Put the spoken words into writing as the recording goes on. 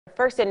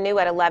First and new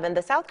at 11,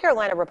 the South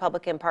Carolina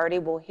Republican Party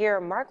will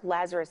hear Mark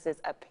Lazarus's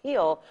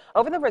appeal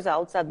over the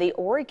results of the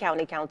Horry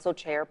County Council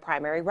Chair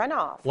primary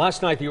runoff.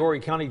 Last night, the Horry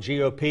County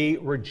GOP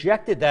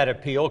rejected that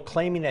appeal,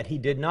 claiming that he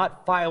did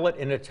not file it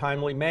in a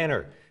timely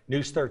manner.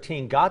 News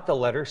 13 got the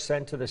letter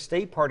sent to the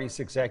state party's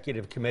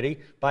executive committee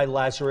by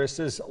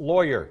Lazarus's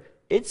lawyer.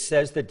 It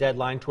says the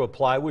deadline to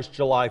apply was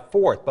July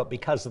 4th, but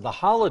because of the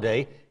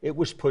holiday, it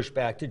was pushed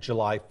back to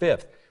July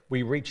 5th.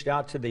 We reached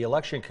out to the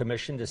Election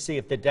Commission to see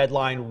if the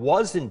deadline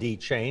was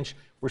indeed changed.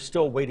 We're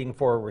still waiting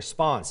for a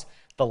response.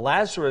 The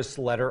Lazarus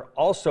letter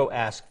also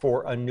asked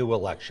for a new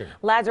election.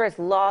 Lazarus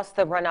lost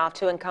the runoff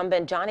to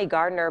incumbent Johnny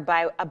Gardner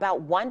by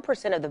about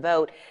 1% of the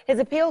vote. His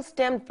appeal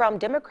stemmed from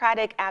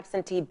Democratic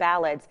absentee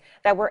ballots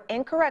that were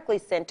incorrectly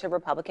sent to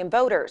Republican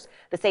voters.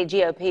 The state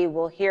GOP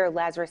will hear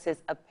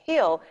Lazarus's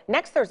appeal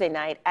next Thursday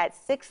night at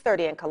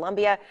 6:30 in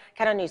Columbia.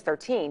 Count on News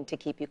 13 to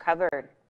keep you covered.